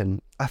withstand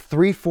him. A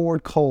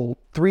threefold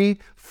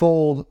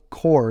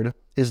cord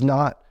is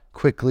not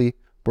quickly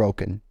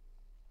broken.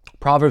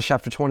 Proverbs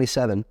chapter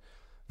 27,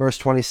 verse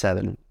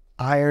 27.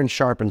 Iron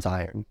sharpens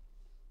iron,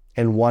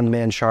 and one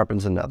man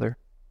sharpens another.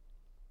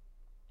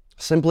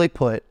 Simply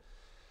put,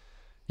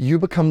 you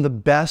become the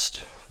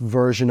best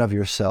version of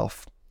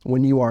yourself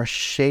when you are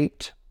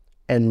shaped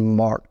and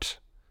marked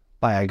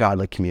by a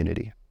godly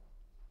community.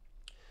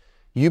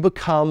 You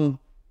become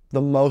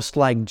the most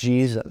like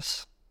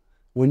Jesus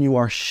when you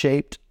are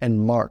shaped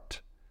and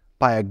marked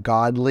by a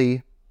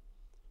godly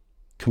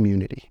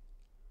community.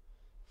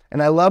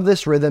 And I love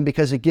this rhythm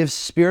because it gives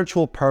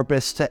spiritual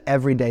purpose to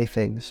everyday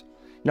things.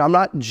 I'm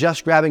not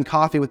just grabbing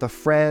coffee with a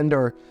friend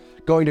or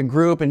going to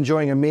group,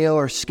 enjoying a meal,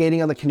 or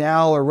skating on the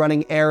canal, or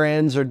running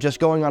errands, or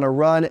just going on a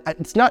run.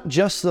 It's not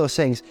just those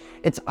things.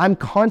 I'm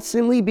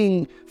constantly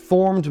being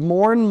formed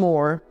more and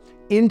more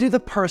into the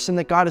person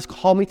that God has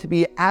called me to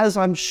be as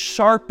I'm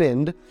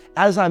sharpened,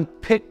 as I'm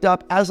picked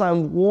up, as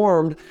I'm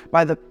warmed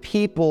by the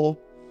people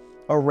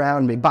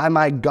around me, by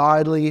my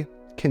godly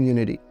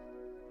community.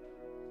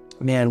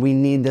 Man, we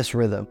need this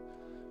rhythm.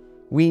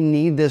 We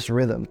need this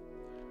rhythm.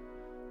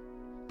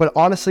 But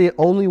honestly, it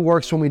only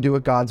works when we do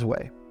it God's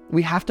way.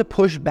 We have to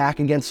push back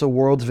against the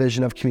world's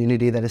vision of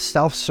community that is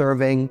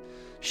self-serving,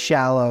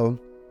 shallow,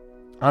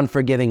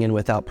 unforgiving, and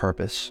without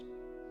purpose.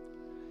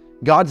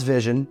 God's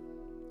vision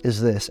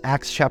is this,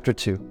 Acts chapter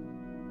 2.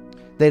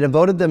 They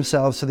devoted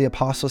themselves to the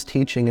apostles'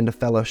 teaching and to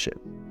fellowship.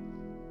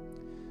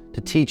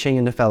 To teaching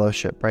and to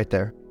fellowship, right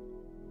there.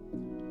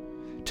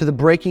 To the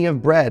breaking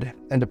of bread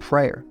and to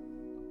prayer.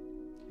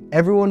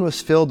 Everyone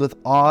was filled with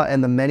awe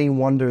and the many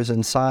wonders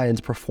and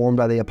signs performed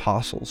by the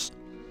apostles.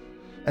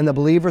 And the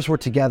believers were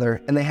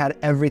together, and they had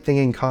everything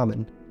in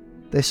common.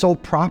 They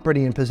sold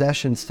property and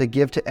possessions to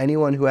give to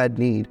anyone who had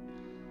need.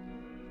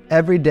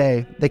 Every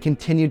day, they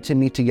continued to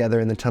meet together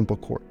in the temple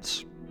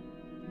courts.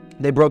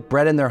 They broke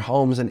bread in their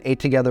homes and ate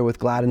together with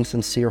glad and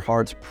sincere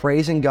hearts,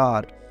 praising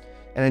God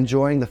and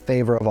enjoying the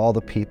favor of all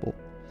the people.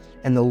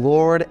 And the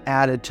Lord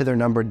added to their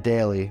number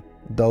daily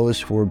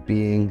those who were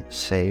being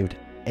saved.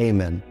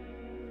 Amen.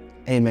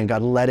 Amen.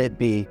 God, let it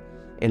be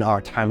in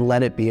our time.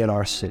 Let it be in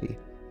our city.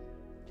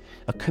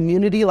 A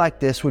community like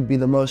this would be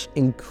the most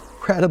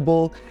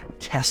incredible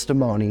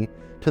testimony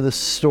to the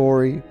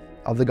story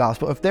of the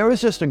gospel. If there was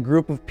just a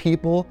group of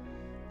people,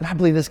 and I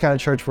believe this kind of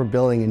church we're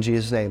building in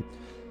Jesus' name,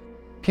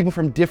 people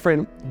from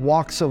different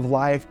walks of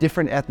life,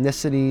 different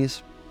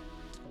ethnicities.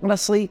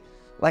 Honestly,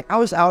 I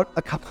was out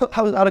a couple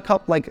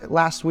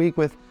last week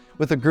with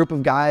a group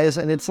of guys,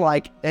 and it's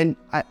like, and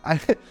I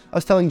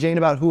was telling Jane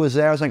about who was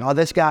there. I was like, oh,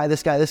 this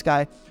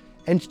guy.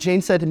 And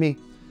Jane said to me,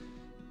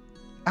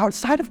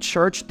 outside of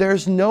church,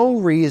 there's no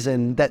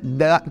reason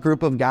that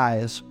group of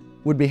guys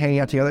would be hanging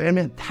out together. And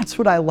man, that's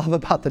what I love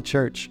about the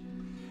church.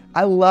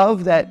 I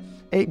love that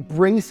it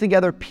brings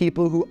together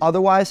people who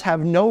otherwise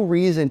have no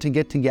reason to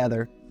get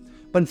together.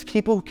 But it's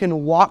people who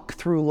can walk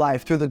through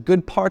life, through the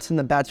good parts and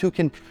the bads, who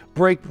can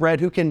break bread,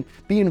 who can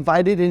be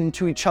invited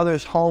into each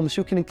other's homes,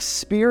 who can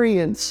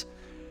experience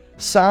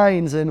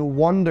signs and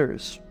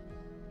wonders.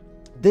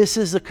 This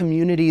is a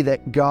community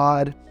that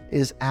God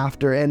is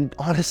after. And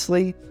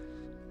honestly,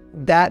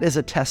 that is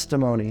a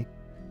testimony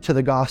to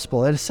the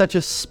gospel. It is such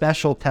a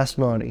special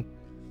testimony.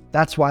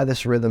 That's why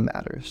this rhythm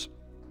matters.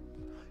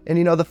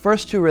 And the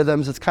first two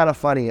rhythms, it's kind of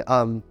funny.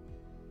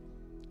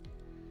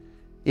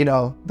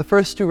 The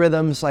first two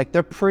rhythms,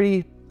 they're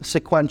pretty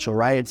sequential,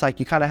 right? It's like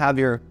you kind of have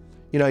your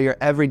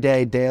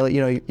everyday, daily,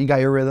 you got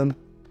your rhythm.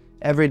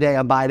 Every day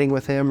abiding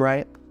with him,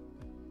 right?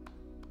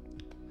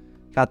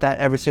 Got that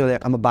every single day.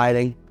 I'm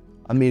abiding.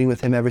 I'm meeting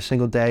with him every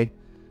single day.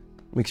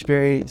 I'm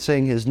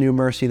experiencing his new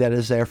mercy that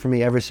is there for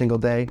me every single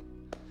day.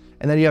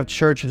 And then you have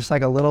church, it's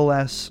like a little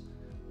less,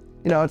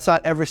 it's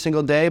not every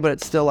single day, but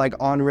it's still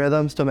on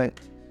rhythm,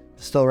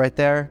 still right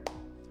there.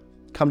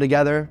 Come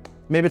together.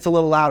 Maybe it's a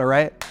little louder,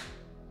 right?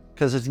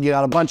 Because you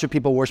got a bunch of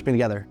people worshiping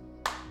together.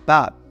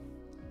 Bop.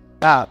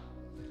 I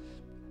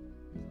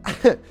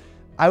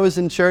was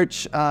in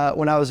church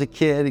when I was a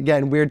kid.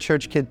 Again, weird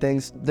church kid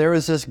things. There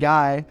was this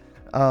guy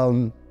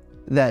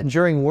that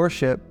during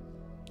worship,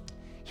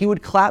 he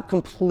would clap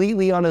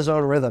completely on his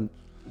own rhythm.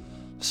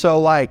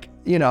 So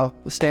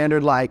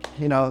standard,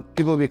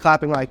 people would be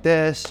clapping like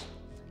this,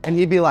 and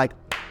he'd be like,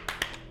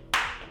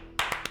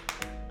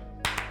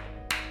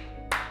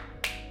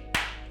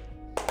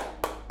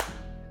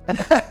 and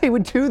he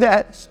would do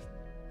that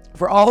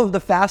for all of the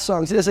fast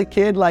songs. As a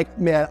kid,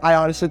 I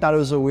honestly thought it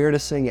was the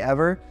weirdest thing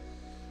ever.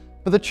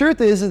 But the truth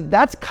is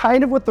that's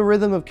kind of what the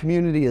rhythm of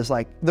community is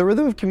like. The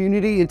rhythm of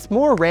community, it's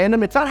more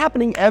random. It's not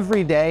happening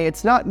every day.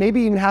 It's not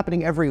maybe even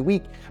happening every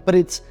week, but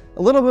it's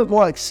a little bit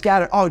more like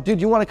scattered. Oh, dude,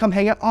 you want to come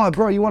hang out? Oh,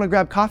 bro, you want to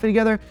grab coffee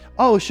together?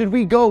 Oh, should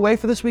we go away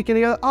for this weekend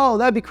together? Oh,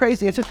 that'd be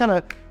crazy. It's just kind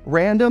of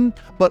random,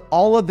 but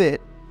all of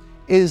it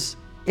has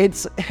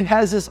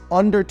this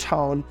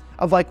undertone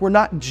of like, we're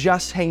not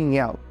just hanging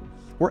out.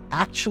 We're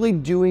actually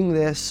doing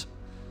this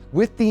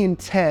with the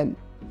intent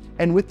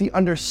and with the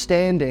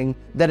understanding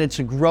that it's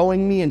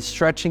growing me and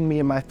stretching me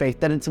in my faith,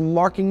 that it's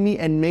marking me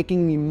and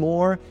making me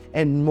more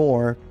and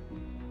more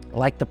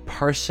like the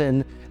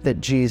person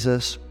that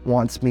Jesus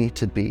wants me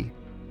to be.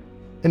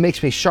 It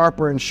makes me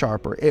sharper and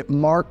sharper. It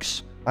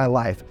marks my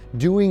life.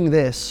 Doing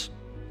this,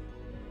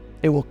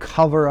 it will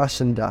cover us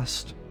in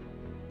dust.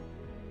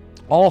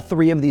 All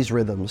three of these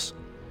rhythms,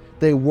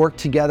 they work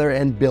together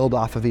and build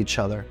off of each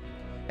other.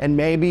 And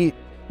maybe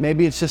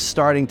it's just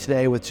starting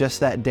today with just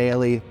that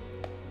daily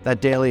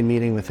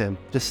meeting with him.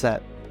 Just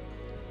that.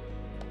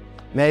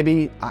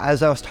 Maybe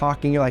as I was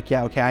talking, you're like,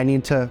 yeah, okay, I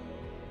need to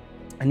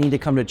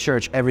come to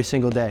church every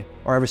single day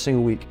or every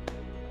single week.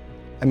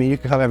 I mean, you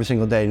can come every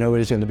single day.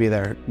 Nobody's going to be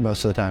there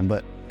most of the time,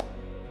 but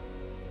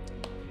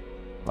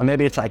or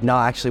maybe it's like, no,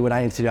 actually what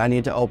I need to do, I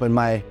need to open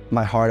my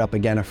heart up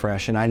again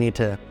afresh, and I need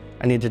to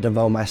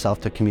devote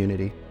myself to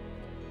community.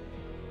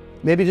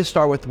 Maybe just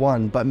start with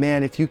one, but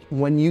man,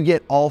 when you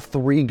get all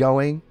three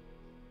going,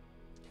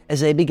 as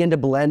they begin to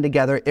blend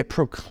together, it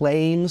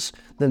proclaims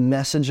the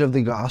message of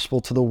the gospel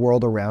to the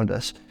world around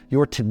us.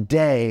 Your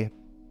today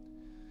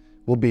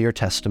will be your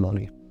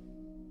testimony.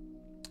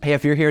 Hey,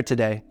 if you're here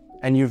today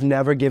and you've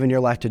never given your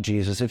life to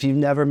Jesus, if you've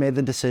never made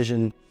the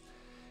decision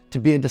to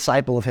be a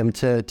disciple of him,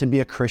 to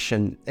be a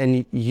Christian,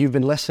 and you've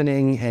been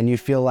listening and you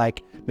feel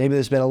like maybe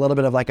there's been a little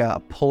bit of like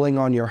a pulling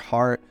on your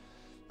heart,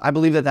 I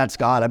believe that that's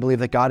God. I believe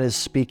that God is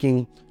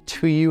speaking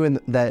to you and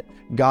that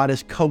God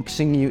is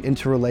coaxing you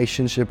into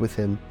relationship with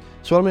him.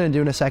 So what I'm going to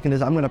do in a second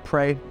is I'm going to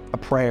pray a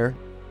prayer,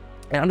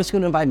 and I'm just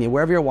going to invite me,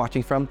 wherever you're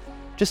watching from,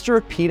 just to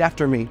repeat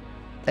after me.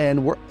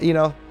 And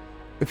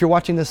if you're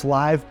watching this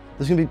live,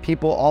 there's going to be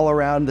people all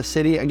around the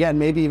city, again,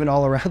 maybe even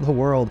all around the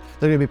world.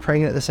 They're going to be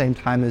praying at the same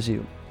time as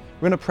you.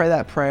 We're going to pray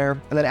that prayer,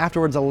 and then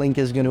afterwards a link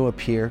is going to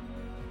appear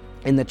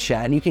in the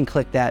chat, and you can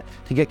click that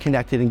to get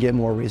connected and get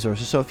more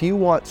resources. So if you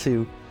want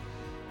to,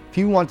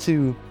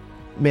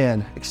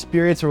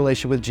 experience a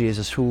relationship with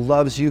Jesus, who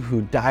loves you,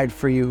 who died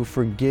for you, who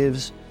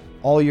forgives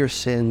all your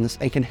sins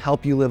and can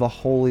help you live a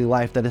holy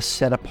life that is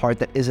set apart,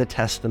 that is a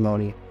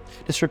testimony,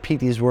 just repeat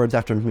these words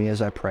after me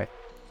as I pray.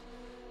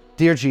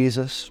 Dear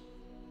Jesus,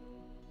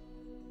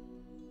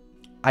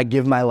 I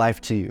give my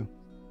life to you.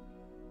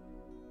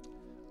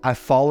 I've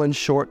fallen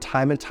short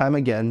time and time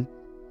again,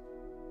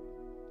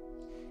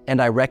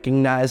 and I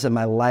recognize that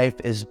my life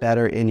is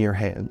better in your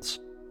hands.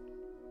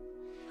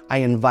 I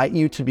invite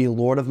you to be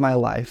Lord of my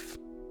life,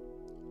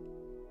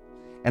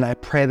 and I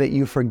pray that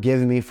you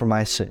forgive me for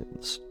my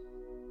sins.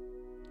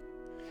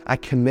 I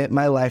commit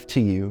my life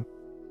to you.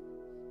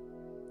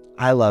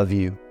 I love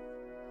you.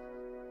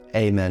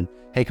 Amen.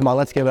 Hey, come on,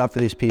 let's give it up for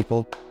these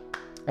people.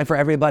 And for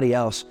everybody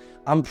else,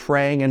 I'm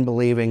praying and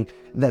believing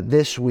that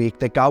this week,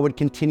 that God would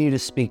continue to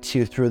speak to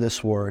you through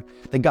this word,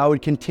 that God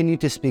would continue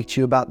to speak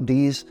to you about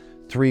these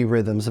three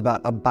rhythms, about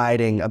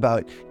abiding,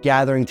 about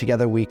gathering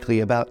together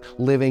weekly, about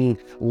living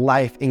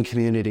life in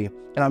community.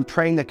 And I'm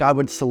praying that God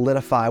would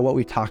solidify what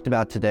we talked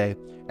about today,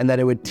 and that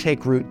it would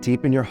take root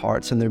deep in your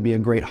hearts, and there'd be a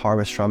great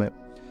harvest from it.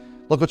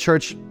 Local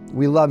church,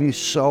 we love you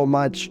so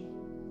much.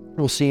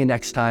 We'll see you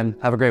next time.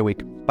 Have a great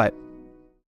week. Bye.